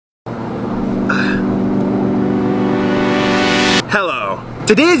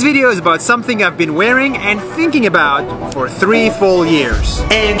Today's video is about something I've been wearing and thinking about for 3 full years.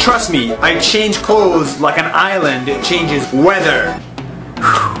 And trust me, I change clothes like an island changes weather.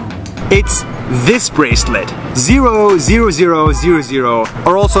 It's this bracelet, 00000,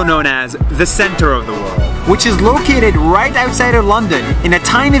 or also known as the center of the world, which is located right outside of London in a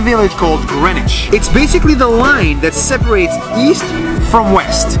tiny village called Greenwich. It's basically the line that separates east from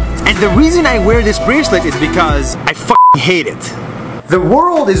west. And the reason I wear this bracelet is because I fucking hate it. The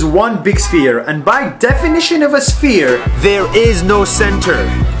world is one big sphere, and by definition of a sphere, there is no center.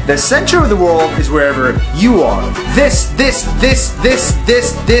 The center of the world is wherever you are. This, and this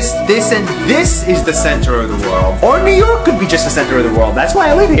is the center of the world. Or New York could be just the center of the world. That's why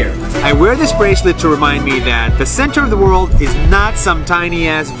I live here. I wear this bracelet to remind me that the center of the world is not some tiny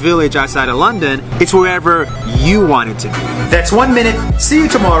ass village outside of London. It's wherever you want it to be. That's 1 minute. See you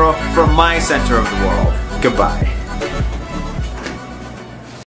tomorrow from my center of the world. Goodbye.